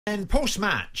And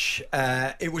post-match,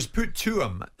 it was put to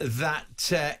him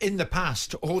that in the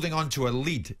past, holding on to a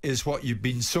lead is what you've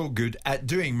been so good at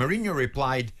doing. Mourinho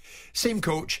replied, same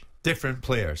coach, different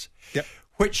players. Yep.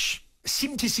 Which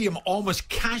seemed to see him almost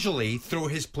casually throw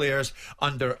his players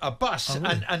under a bus. Oh,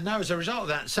 really? And now, as a result of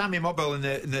that, Sammy Mobile in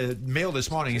the Mail this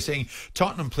morning is saying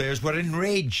Tottenham players were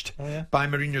enraged by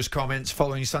Mourinho's comments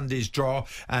following Sunday's draw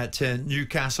at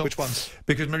Newcastle. Which ones?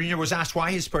 Because Mourinho was asked why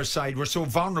his Spurs side were so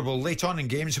vulnerable late on in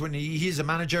games when he is a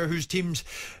manager whose teams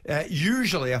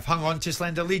usually have hung on to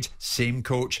slender leads. Same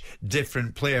coach,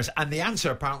 different players. And the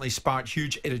answer apparently sparked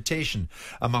huge irritation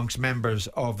amongst members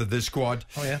of the squad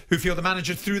who feel the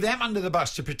manager threw them under the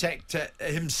bus to protect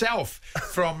himself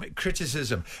from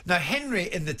criticism. Now, Henry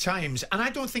in the Times, and I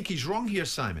don't think he's wrong here,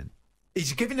 Simon,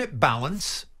 he's given it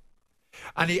balance.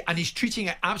 And he's treating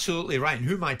it absolutely right. And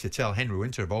who am I to tell Henry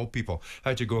Winter, of all people,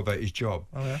 how to go about his job?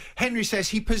 Henry says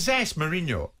he possessed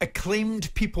Mourinho,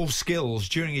 acclaimed people's skills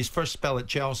during his first spell at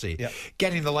Chelsea,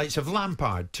 getting the likes of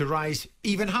Lampard to rise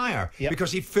even higher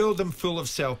because he filled them full of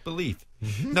self-belief.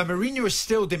 Now, Mourinho is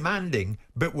still demanding,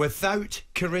 but without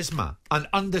charisma and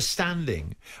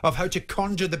understanding of how to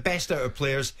conjure the best out of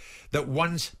players that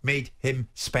once made him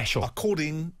special.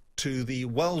 According to the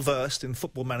well-versed in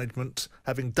football management,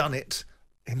 having done it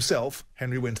himself,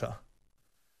 Henry Winter.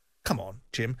 Come on,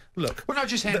 Jim. Look. Well, not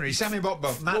just Henry, Sammy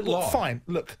Botbot, Matt Law. Fine,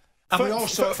 look. And we all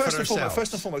saw it for ourselves.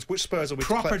 First and foremost, which Spurs are we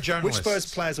proper journalists? Which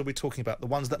Spurs players are we talking about? The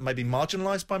ones that may be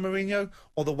marginalised by Mourinho,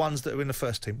 or the ones that are in the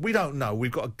first team? We don't know.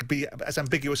 We've got to be as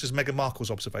ambiguous as Meghan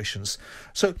Markle's observations.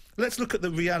 So let's look at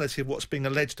the reality of what's being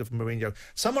alleged of Mourinho.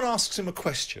 Someone asks him a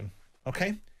question,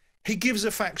 okay? He gives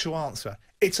a factual answer.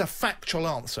 It's a factual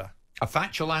answer. A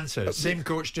factual answer. Same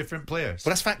coach, different players.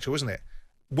 Well, that's factual, isn't it?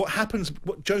 What happens,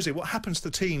 Jose, what happens to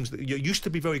teams that used to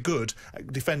be very good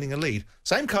at defending a lead?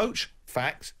 Same coach,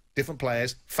 fact. Different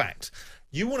players, fact.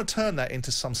 You want to turn that into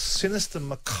some sinister,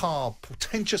 macabre,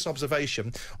 portentous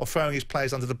observation of throwing his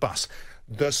players under the bus.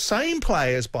 The same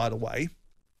players, by the way,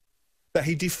 that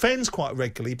he defends quite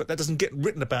regularly, but that doesn't get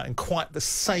written about in quite the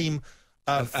same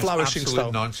flourishing absolute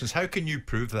style. Nonsense. How can you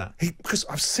prove that? Because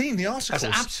I've seen the articles.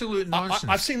 That's absolute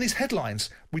nonsense. I've seen these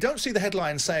headlines. We don't see the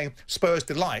headlines saying Spurs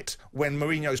delight when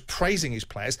Mourinho's praising his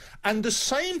players. And the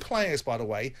same players, by the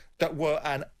way, that were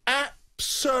an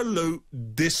absolute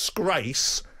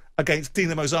disgrace against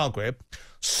Dinamo Zagreb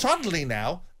suddenly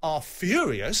now are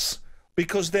furious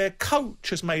because their coach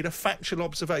has made a factual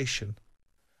observation.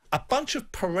 A bunch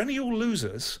of perennial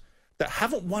losers that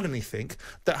haven't won anything,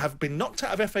 that have been knocked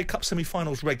out of FA Cup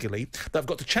semi-finals regularly, that have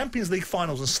got to Champions League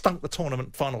finals and stunk the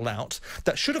tournament final out,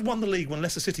 that should have won the league when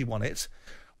Leicester City won it.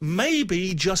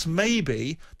 Maybe, just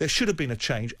maybe, there should have been a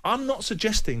change. I'm not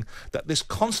suggesting that this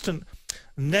constant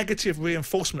negative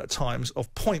reinforcement at times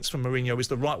of points from Mourinho is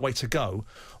the right way to go,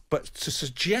 but to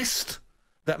suggest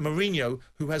that Mourinho,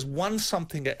 who has won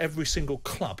something at every single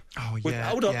club...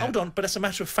 Hold on, but it's a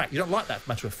matter of fact. You don't like that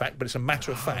matter of fact, but it's a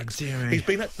matter of fact. Dearie.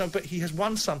 But he has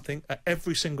won something at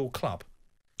every single club.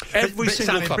 Every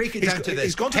single Simon, club. Break it down to this.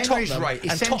 He's gone to Henry's Tottenham, right.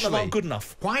 and Tottenham aren't good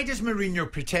enough. Why does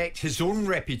Mourinho protect his own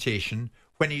reputation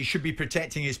when he should be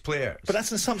protecting his players? But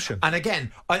that's an assumption. And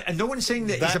again, and no one's saying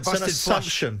that he's a busted an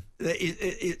assumption. Flush.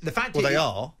 The fact they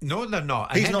are. No, they're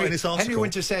not. He's not in his article. Henry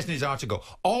Winter says in his article,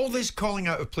 all this calling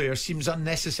out of players seems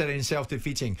unnecessary and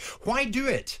self-defeating. Why do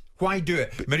it? Why do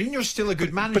it? Mourinho's still a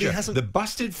good manager. But he hasn't, the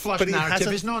busted flush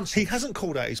narrative is nonsense. He hasn't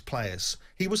called out his players.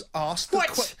 He was asked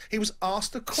he was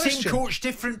asked a question. Same coach,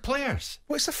 different players.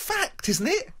 Well, it's a fact, isn't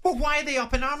it? Well, why are they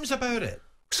up in arms about it?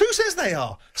 Who says they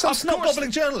are? Some snot-gobbling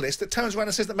journalist that turns around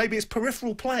and says that maybe it's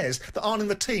peripheral players that aren't in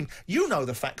the team. You know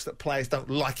the facts that players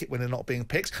don't like it when they're not being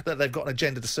picked, that they've got an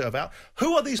agenda to serve out.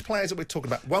 Who are these players that we're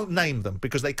talking about? Won't name them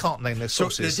because they can't name their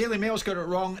sources. So the Daily Mail's got it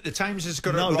wrong, the Times has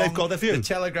got it wrong. No, they've got their view. The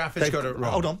Telegraph has got it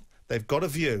wrong. Hold on. They've got a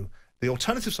view. The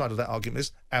alternative side of that argument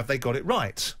is, have they got it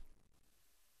right?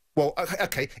 Well,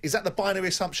 okay, is that the binary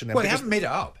assumption then? Well, they haven't made it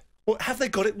up. Well, have they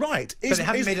got it right? But they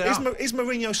haven't made it up. Is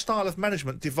Mourinho's style of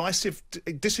management divisive,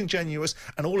 disingenuous,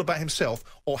 and all about himself,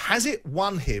 or has it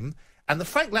won him? And the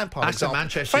Frank Lampard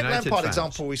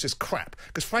example is just crap,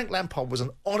 because Frank Lampard was an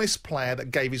honest player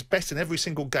that gave his best in every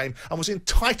single game and was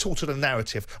entitled to the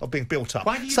narrative of being built up.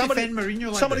 Why do you defend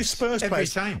Mourinho like some of this these Spurs every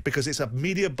players, time? Because it's a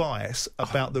media bias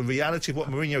about the reality of what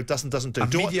Mourinho does and doesn't do.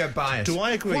 Media bias. Do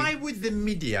I agree? Why would the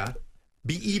media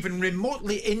be even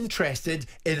remotely interested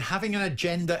in having an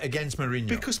agenda against Mourinho?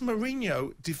 Because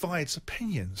Mourinho divides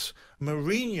opinions.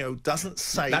 Mourinho doesn't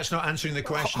say... That's not answering the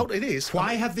question. It is.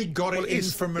 Why have they got it in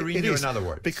for Mourinho, in other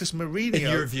words? Because Mourinho... In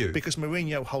your view? Because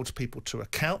Mourinho holds people to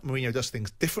account. Mourinho does things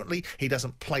differently. He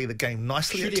doesn't play the game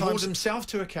nicely at times. Should he hold himself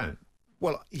to account?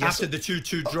 Well, yes, after the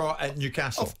 2-2 draw at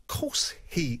Newcastle. of course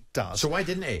he does. So why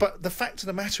didn't he? But the fact of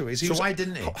the matter is... why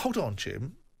didn't he? Hold on,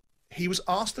 Jim. He was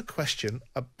asked a question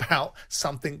about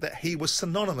something that he was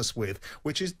synonymous with,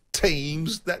 which is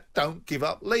teams that don't give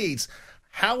up leads.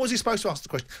 How was he supposed to ask the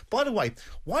question? By the way,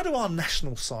 why do our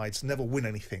national sides never win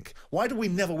anything? Why do we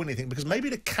never win anything? Because maybe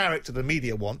the character the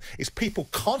media want is people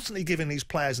constantly giving these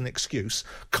players an excuse,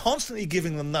 constantly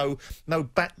giving them no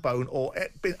backbone or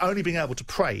only being able to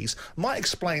praise. Might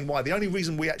explain why the only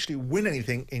reason we actually win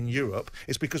anything in Europe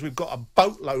is because we've got a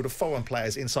boatload of foreign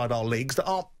players inside our leagues that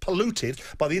aren't polluted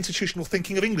by the institutional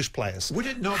thinking of English players. Would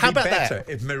it not be better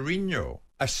if Mourinho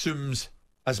assumes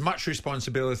as much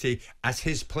responsibility as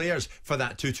his players for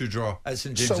that 2-2 draw at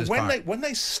St James's Park? So when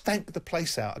they stank the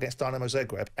place out against Dynamo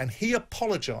Zagreb and he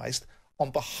apologised on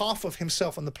behalf of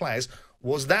himself and the players,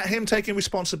 was that him taking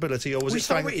responsibility, or was we it? We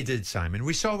saw what he did, Simon.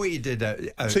 We saw what he did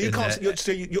so you can't.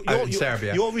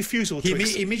 Serbia. Your refusal.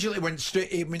 He immediately went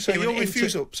straight. In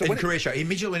Croatia, he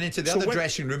immediately went into the other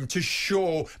dressing room to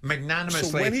show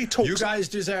magnanimously. So when he talks, you guys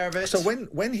deserve it. So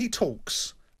when he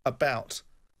talks about.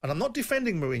 And I'm not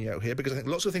defending Mourinho here because I think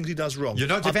lots of things he does wrong. You're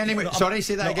not defending him. Sorry,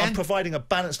 say that again. I'm providing a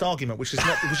balanced argument, which is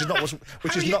not what's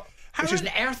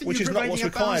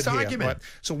required here. Right?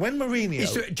 So when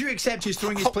Mourinho, do you accept he's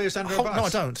throwing his players under a bus? No, I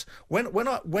don't.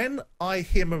 When I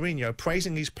hear Mourinho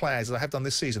praising his players, as I have done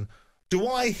this season, do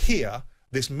I hear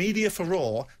this media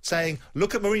furore saying,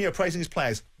 "Look at Mourinho praising his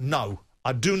players"? No,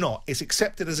 I do not. It's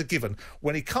accepted as a given.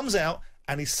 When he comes out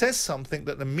and he says something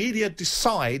that the media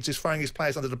decides is throwing his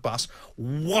players under the bus,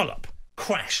 wallop,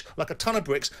 crash, like a ton of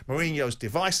bricks. Mourinho's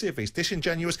divisive, he's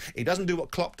disingenuous, he doesn't do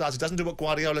what Klopp does, he doesn't do what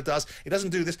Guardiola does, he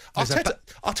doesn't do this.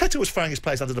 Arteta was throwing his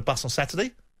players under the bus on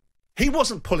Saturday. He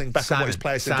wasn't pulling back on what his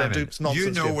players said. Don't do. It's nonsense.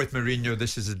 You know, with Mourinho,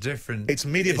 this is a different... It's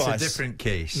media bias. It's a different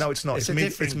case. No, it's not. It's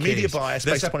media bias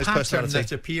based upon his personality.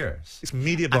 There's a pattern that appears. It's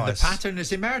media bias. And the pattern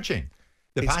is emerging.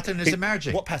 The pattern is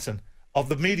emerging. What pattern? Of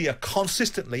the media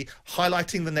consistently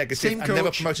highlighting the negative Same and coach,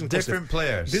 never promoting the different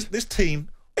players. This team,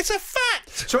 it's a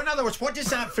fact. So in other words, what does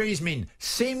that phrase mean?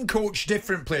 Same coach,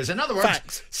 different players. In other words,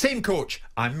 Facts. Same coach.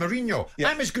 I'm Mourinho. Yeah.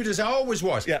 I'm as good as I always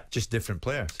was. Yeah. Just different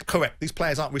players. Correct. These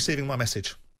players aren't receiving my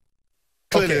message.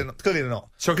 Clearly they're not.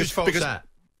 So whose fault is that?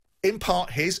 In part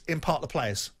his, in part the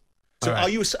players. So right.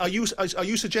 Are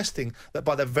you suggesting that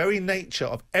by the very nature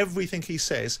of everything he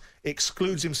says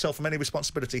excludes himself from any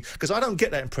responsibility? Because I don't get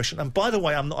that impression. And by the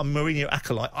way, I'm not a Mourinho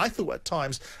acolyte. I thought at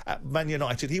times at Man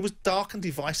United he was dark and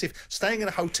divisive, staying in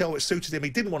a hotel which suited him.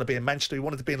 He didn't want to be in Manchester. He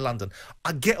wanted to be in London.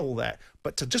 I get all that.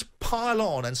 But to just pile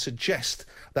on and suggest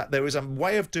that there is a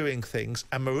way of doing things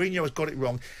and Mourinho has got it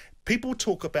wrong. People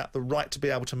talk about the right to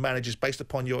be able to manage is based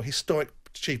upon your historic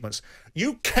achievements.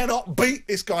 You cannot beat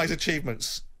this guy's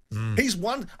achievements. He's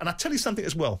won, and I tell you something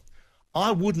as well.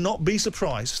 I would not be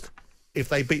surprised if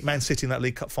they beat Man City in that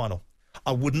League Cup final.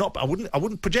 I would not. I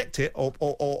wouldn't project it or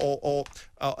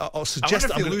suggest. I wonder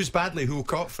if they lose badly, who will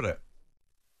cop for it?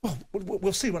 Well,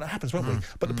 we'll see when it happens, won't we?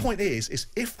 But the point is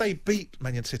if they beat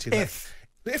Man City, if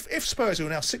Spurs, who are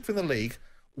now sixth in the league,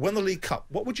 win the League Cup,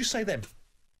 what would you say then?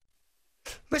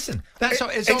 Listen,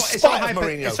 it's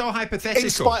all hypothetical. In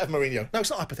spite of Mourinho. No, it's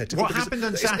not hypothetical. What happened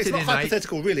on Saturday night? It's not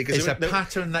hypothetical, really. It's a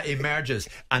pattern that emerges,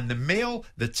 and the Mail,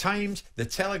 the Times, the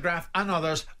Telegraph, and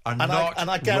others are not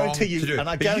wrong to do.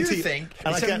 But you think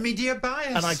it's a media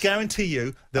bias. And I guarantee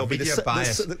you there'll be media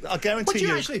bias. I guarantee you.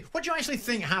 What do you actually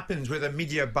think happens with a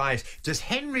media bias? Does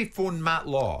Henry phone Matt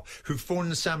Law, who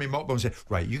phones Sammy Mockball, and say,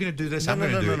 "Right, you're going to do this. I'm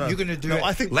going to do it. You're going to do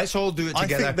it. Let's all do it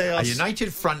together. A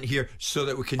united front here, so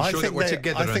that we can show that we're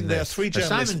together." I think there are three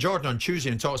journalists. Simon Jordan on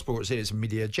Tuesday in talkSPORT said it's a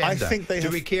media agenda. Do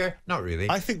we care? Not really.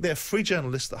 I think there are three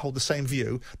journalists that hold the same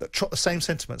view, that trot the same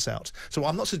sentiments out. So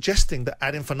I'm not suggesting that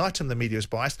ad infinitum the media is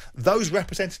biased. Those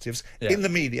representatives in the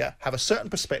media have a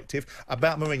certain perspective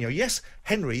about Mourinho. Yes,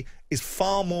 Henry is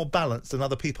far more balanced than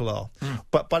other people are.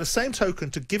 But by the same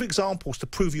token, to give examples to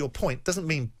prove your point doesn't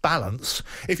mean balance.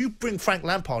 If you bring Frank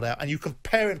Lampard out and you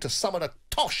compare him to some of the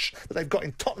tosh that they've got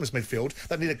in Tottenham's midfield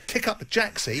that need to kick up the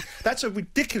jacksie, that's a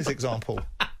ridiculous example.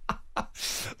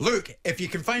 Look, if you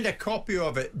can find a copy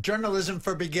of it, Journalism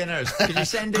for Beginners, can you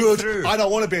send it through? I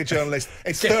don't want to be a journalist.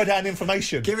 It's third-hand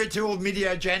information. Give it to old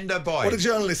media agenda boy. What do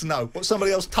journalists know? What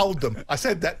somebody else told them. I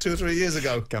said that 2 or 3 years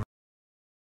ago.